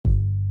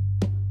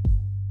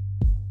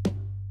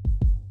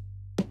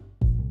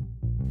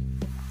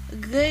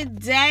Good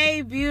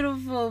day,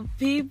 beautiful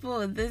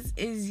people. This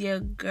is your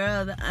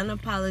girl, the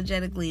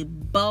unapologetically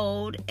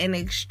bold and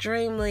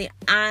extremely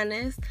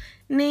honest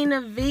Nina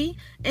V.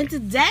 And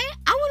today,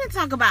 I want to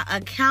talk about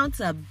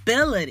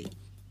accountability.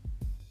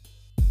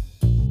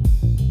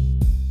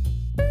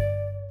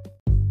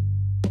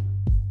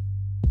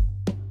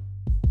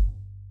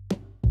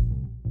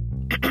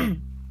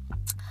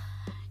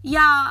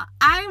 Y'all,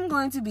 I am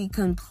going to be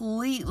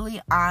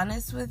completely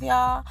honest with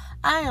y'all.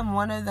 I am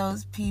one of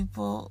those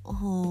people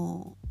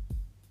who,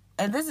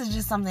 and this is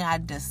just something I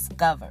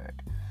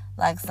discovered,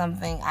 like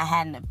something I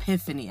had an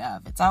epiphany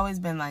of. It's always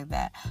been like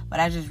that, but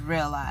I just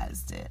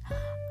realized it.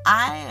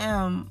 I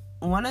am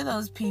one of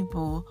those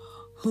people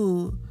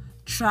who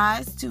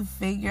tries to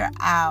figure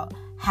out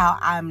how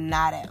I'm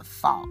not at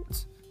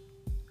fault.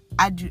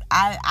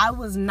 I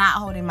was not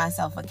holding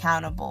myself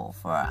accountable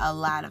for a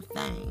lot of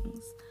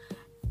things.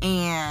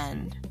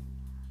 And,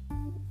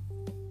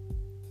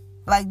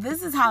 like,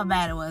 this is how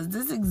bad it was.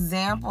 This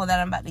example that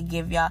I'm about to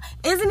give y'all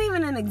isn't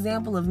even an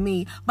example of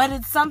me, but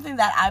it's something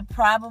that I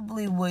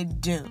probably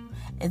would do.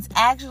 It's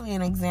actually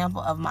an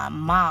example of my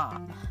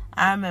mom.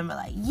 I remember,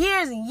 like,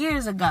 years and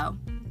years ago,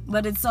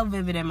 but it's so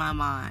vivid in my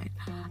mind.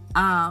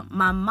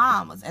 My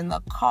mom was in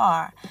the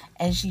car,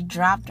 and she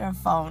dropped her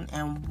phone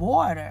in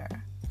water,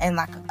 in,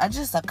 like,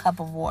 just a cup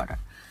of water.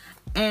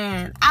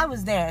 And I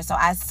was there, so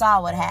I saw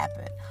what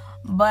happened.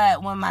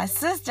 But when my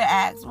sister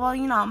asked, well,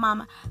 you know,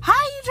 Mama, how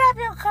you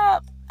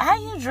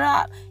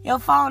drop your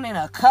phone in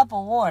a cup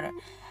of water?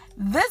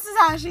 This is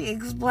how she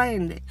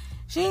explained it.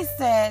 She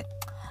said,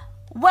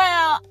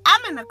 well,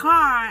 I'm in the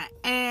car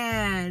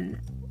and,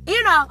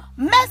 you know,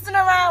 messing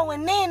around with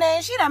Nina,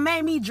 and she done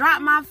made me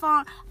drop my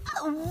phone.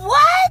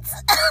 What?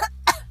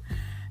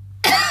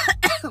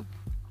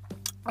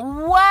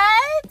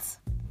 What?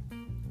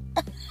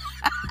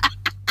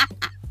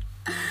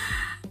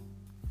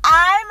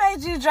 I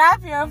made you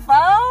drop your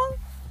phone?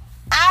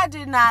 I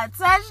did not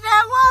touch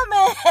that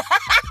woman.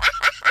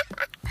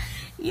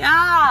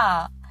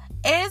 Y'all,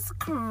 it's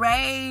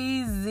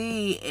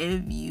crazy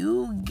if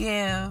you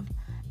give.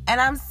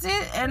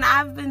 And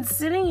I've been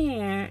sitting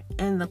here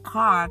in the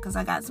car because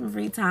I got some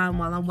free time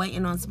while I'm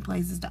waiting on some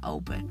places to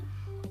open.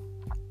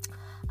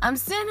 I'm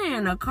sitting here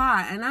in the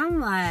car and I'm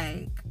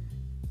like,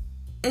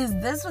 is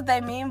this what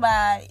they mean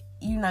by,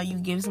 you know, you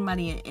give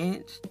somebody an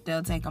inch,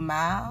 they'll take a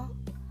mile?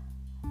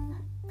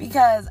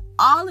 Because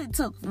all it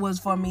took was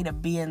for me to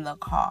be in the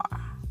car.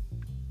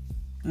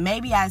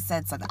 Maybe I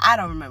said something. I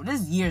don't remember.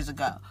 This is years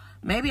ago.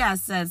 Maybe I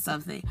said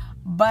something.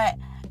 But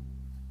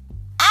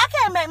I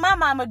can't make my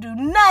mama do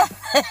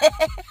nothing.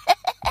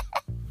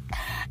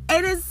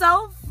 It is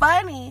so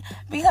funny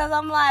because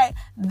I'm like,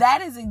 that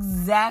is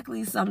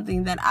exactly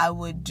something that I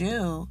would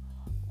do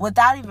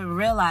without even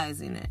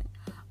realizing it.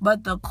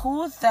 But the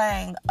cool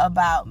thing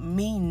about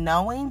me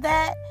knowing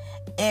that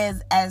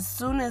is as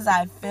soon as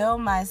I feel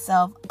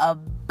myself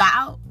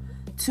about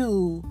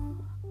to,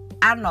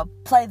 I don't know,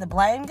 play the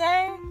blame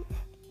game,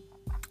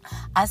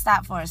 I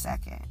stop for a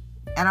second.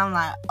 And I'm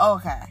like,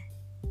 okay,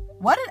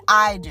 what did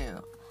I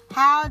do?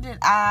 How did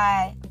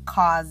I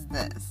cause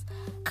this?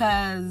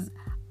 Because,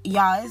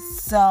 y'all,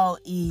 it's so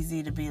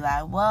easy to be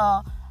like,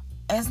 well,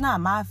 it's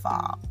not my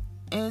fault.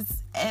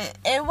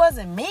 It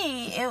wasn't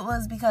me. It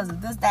was because of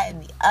this, that,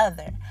 and the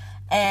other.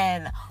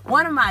 And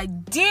one of my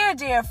dear,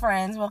 dear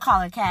friends, we'll call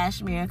her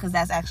Cashmere because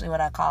that's actually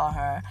what I call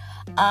her.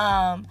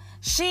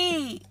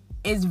 She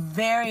is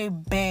very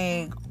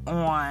big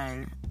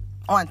on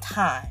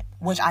time,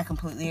 which I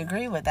completely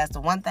agree with. That's the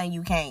one thing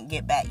you can't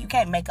get back. You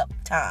can't make up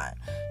time.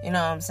 You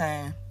know what I'm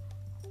saying?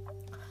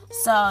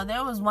 So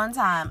there was one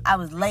time I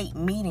was late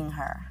meeting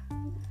her.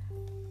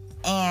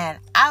 And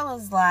I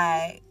was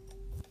like,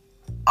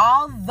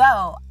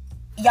 although,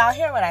 y'all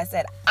hear what I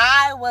said,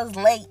 I was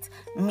late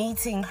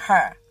meeting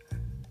her.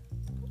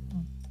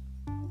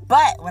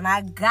 But when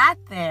I got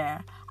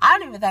there, I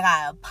don't even think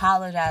I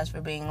apologized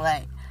for being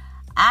late.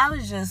 I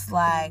was just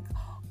like,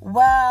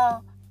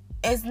 well,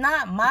 it's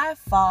not my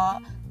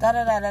fault.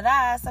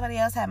 Da-da-da-da-da. Somebody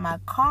else had my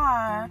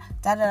car.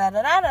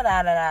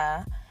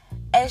 Da-da-da-da-da-da-da-da.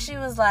 And she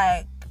was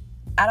like,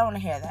 I don't want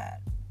to hear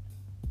that.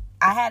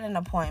 I had an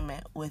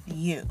appointment with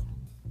you.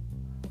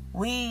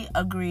 We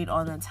agreed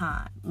on the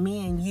time.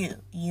 Me and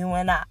you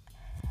and I.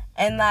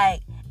 And,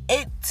 like,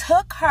 it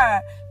took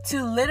her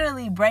to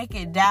literally break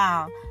it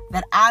down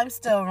that I'm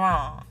still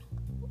wrong.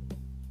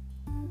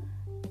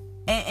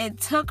 It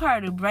took her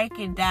to break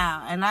it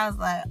down. And I was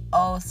like,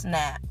 oh,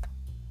 snap.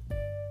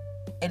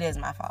 It is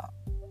my fault.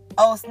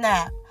 Oh,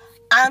 snap.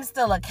 I'm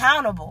still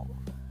accountable.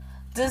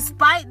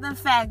 Despite the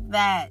fact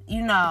that,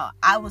 you know,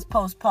 I was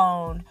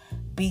postponed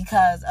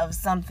because of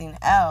something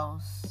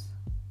else,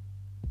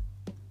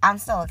 I'm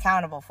still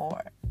accountable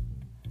for it.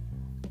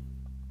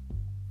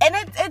 And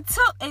it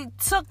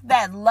took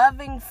that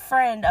loving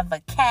friend of a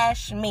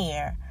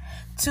Cashmere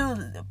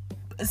to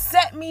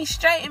set me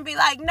straight and be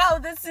like, no,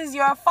 this is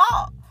your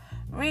fault.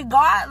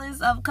 Regardless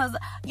of, because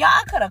y'all,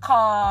 I could have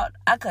called,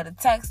 I could have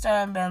texted her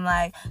and been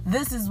like,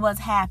 this is what's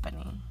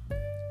happening.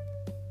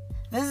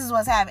 This is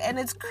what's happening. And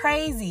it's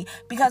crazy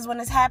because when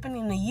it's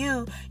happening to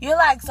you, you're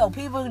like, so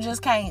people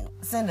just can't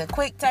send a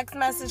quick text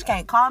message,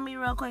 can't call me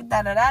real quick,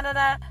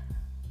 da-da-da-da-da.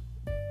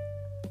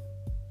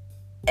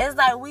 It's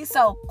like we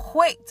so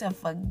quick to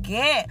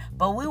forget,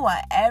 but we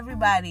want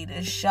everybody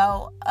to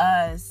show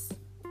us,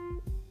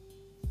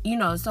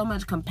 so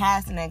much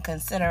compassion and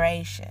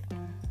consideration.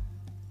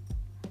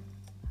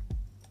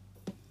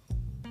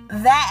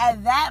 That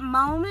at that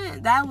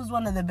moment, that was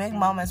one of the big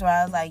moments where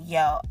I was like,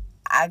 yo,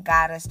 I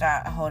gotta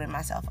start holding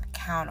myself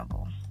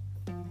accountable.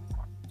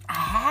 I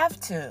have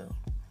to.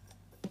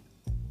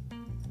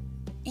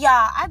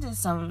 Y'all, I did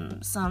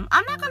some,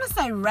 I'm not gonna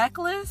say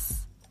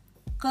reckless,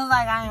 because,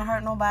 I ain't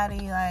hurt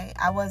nobody,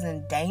 I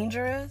wasn't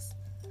dangerous,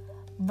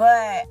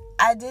 but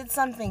I did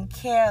something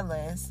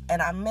careless,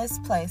 and I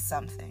misplaced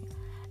something.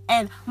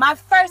 And my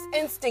first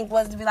instinct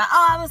was to be like,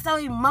 oh, I was so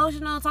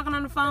emotional, talking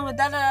on the phone with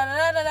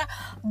da-da-da-da-da-da,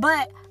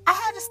 but I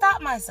had to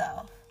stop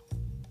myself,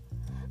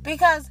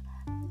 because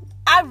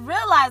I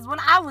realized when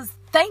I was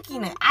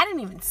thinking it, I didn't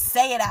even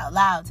say it out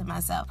loud to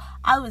myself,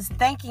 I was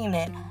thinking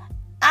it,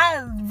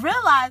 I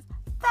realized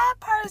that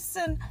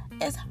person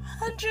is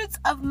hundreds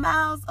of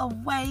miles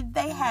away.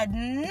 They had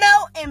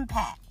no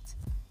impact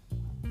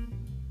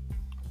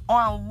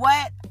on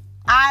what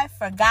I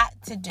forgot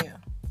to do.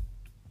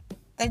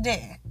 They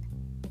didn't.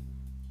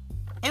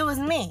 It was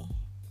me.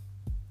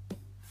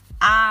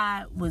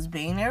 I was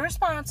being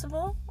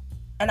irresponsible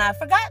and I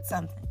forgot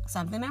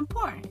something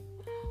important.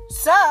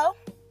 So,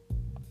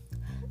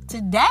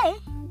 today,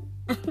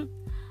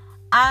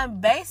 I'm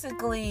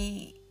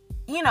basically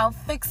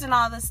fixing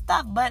all this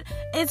stuff, but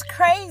it's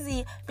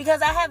crazy because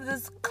I have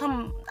this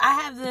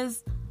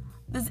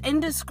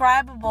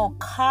indescribable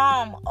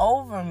calm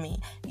over me.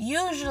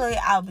 Usually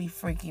I'll be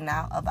freaking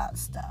out about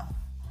stuff,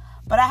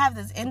 but I have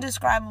this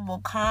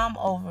indescribable calm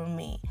over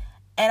me,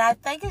 and I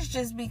think it's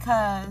just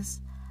because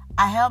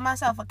I held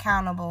myself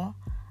accountable.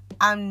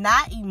 I'm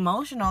not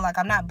emotional,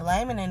 I'm not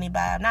blaming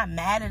anybody, I'm not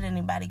mad at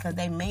anybody because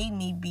they made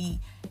me be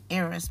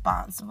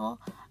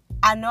irresponsible.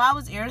 I know I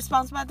was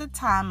irresponsible at the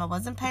time. I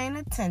wasn't paying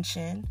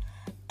attention.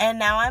 And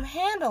now I'm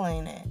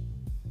handling it.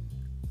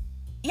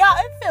 Y'all,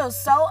 it feels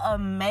so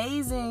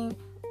amazing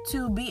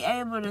to be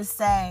able to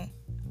say,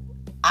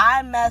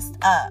 I messed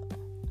up.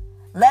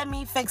 Let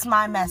me fix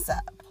my mess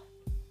up.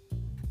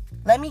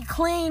 Let me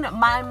clean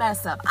my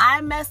mess up. I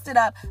messed it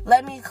up.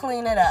 Let me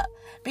clean it up.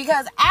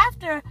 Because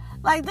after,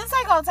 this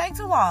ain't gonna take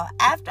too long.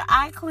 After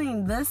I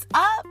clean this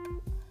up,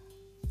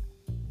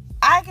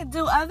 I could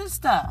do other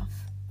stuff.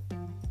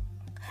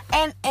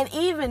 And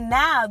even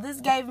now,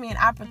 this gave me an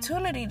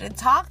opportunity to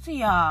talk to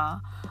y'all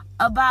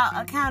about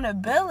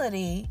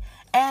accountability.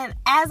 And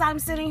as I'm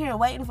sitting here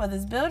waiting for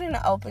this building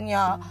to open,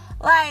 y'all,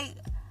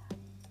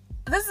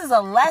 this is a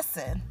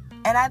lesson.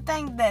 And I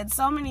think that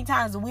so many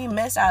times we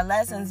miss our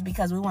lessons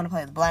because we want to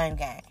play the blame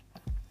game.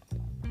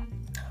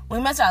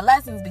 We miss our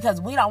lessons because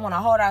we don't want to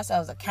hold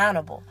ourselves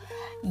accountable.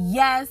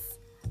 Yes,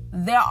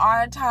 there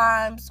are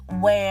times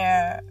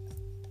where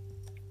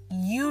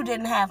you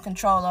didn't have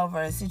control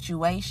over a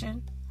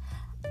situation.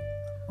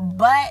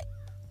 But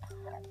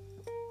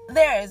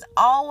there is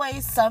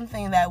always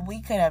something that we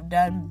could have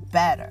done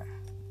better.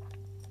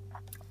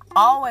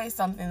 Always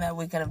something that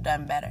we could have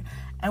done better.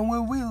 And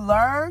when we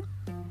learn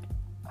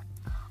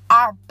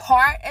our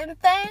part in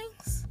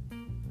things,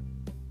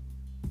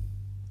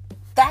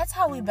 that's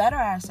how we better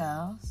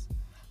ourselves.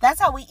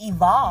 That's how we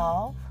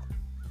evolve.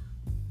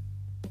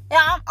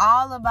 Yeah, I'm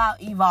all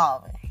about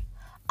evolving.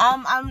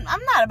 I'm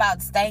not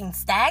about staying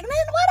stagnant.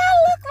 What I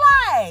look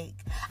like?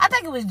 I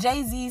think it was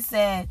Jay-Z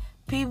said,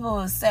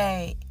 people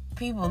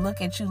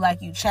look at you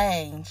like you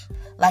changed,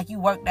 like you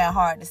worked that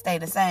hard to stay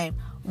the same.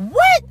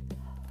 What?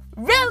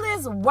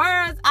 Realest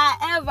words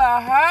I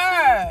ever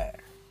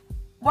heard.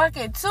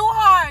 Working too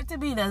hard to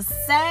be the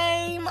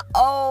same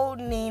old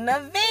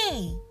Nina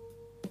V.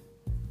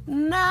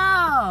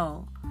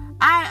 No.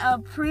 I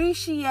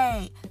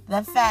appreciate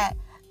the fact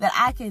that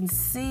I can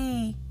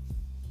see,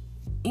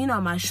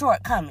 my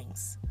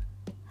shortcomings.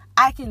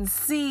 I can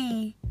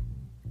see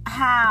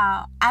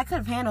how I could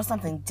have handled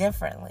something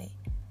differently.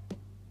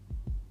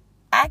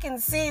 I can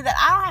see that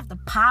I don't have to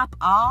pop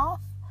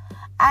off.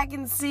 I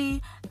can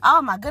see,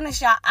 oh my goodness,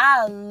 y'all,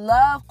 I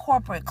love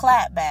corporate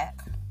clapback.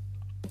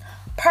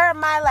 Per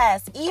my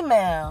last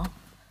email,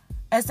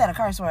 instead of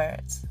curse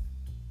words.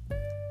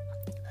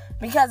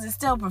 Because it's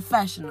still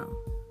professional.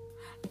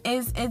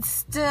 It's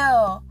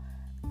still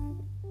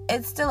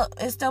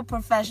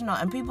professional,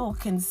 and people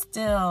can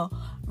still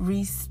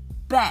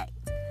respect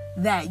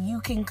that you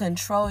can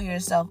control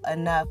yourself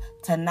enough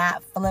to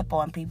not flip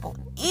on people,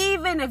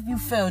 even if you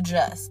feel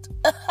just.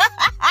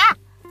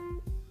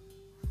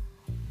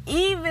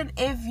 Even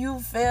if you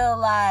feel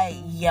like,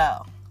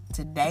 yo,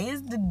 today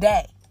is the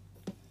day.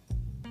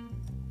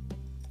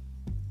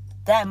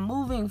 That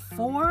moving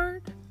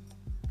forward,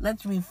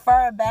 let's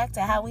refer back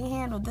to how we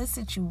handled this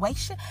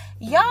situation.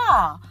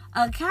 Y'all,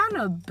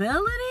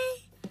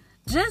 accountability,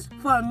 just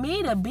for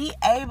me to be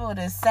able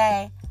to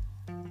say,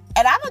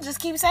 and I'm going to just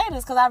keep saying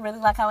this because I really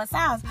like how it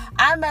sounds.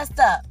 I messed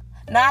up.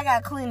 Now I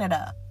got to clean it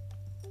up.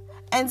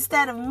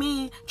 instead of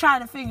me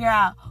trying to figure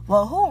out,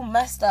 well, who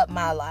messed up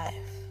my life?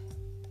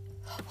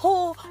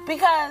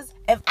 Because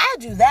if I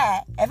do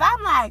that, if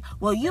I'm like,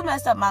 well, you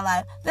messed up my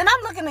life, then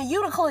I'm looking at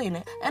you to clean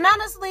it. And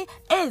honestly,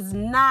 it's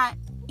not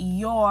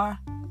your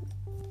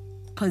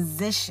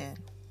position.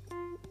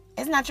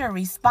 It's not your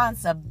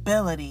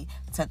responsibility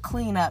to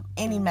clean up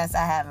any mess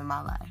I have in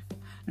my life.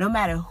 No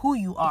matter who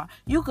you are.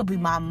 You could be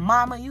my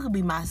mama. You could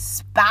be my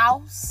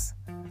spouse.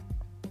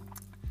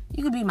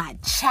 You could be my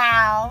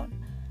child.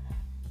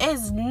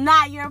 It's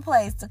not your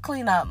place to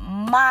clean up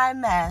my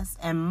mess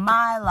in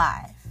my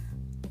life.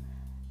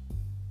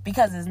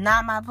 Because it's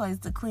not my place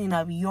to clean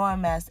up your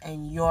mess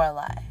in your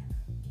life.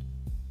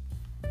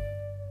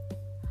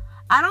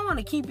 I don't want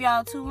to keep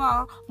y'all too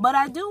long, but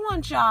I do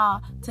want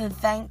y'all to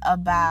think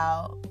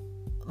about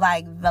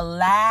like the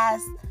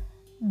last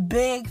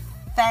big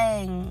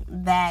thing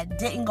that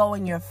didn't go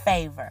in your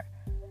favor.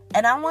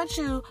 And I want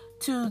you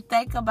to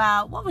think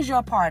about what was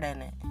your part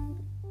in it.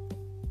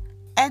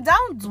 And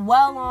don't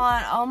dwell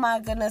on, oh my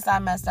goodness, I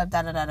messed up,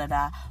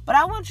 da-da-da-da-da. But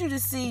I want you to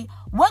see,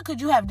 what could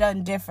you have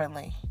done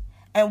differently?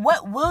 And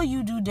what will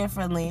you do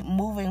differently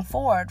moving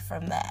forward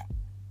from that?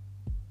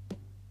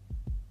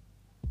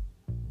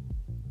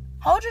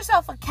 Hold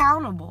yourself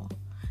accountable.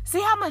 See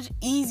how much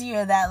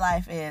easier that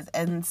life is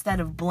instead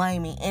of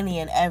blaming any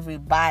and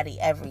everybody,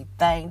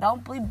 everything.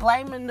 Don't be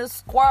blaming the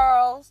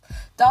squirrels.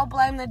 Don't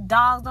blame the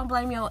dogs. Don't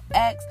blame your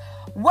ex.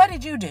 What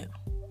did you do?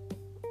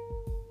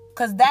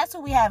 Because that's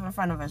what we have in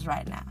front of us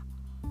right now.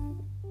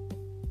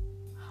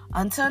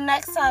 Until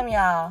next time,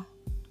 y'all,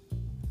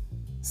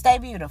 stay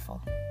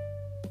beautiful.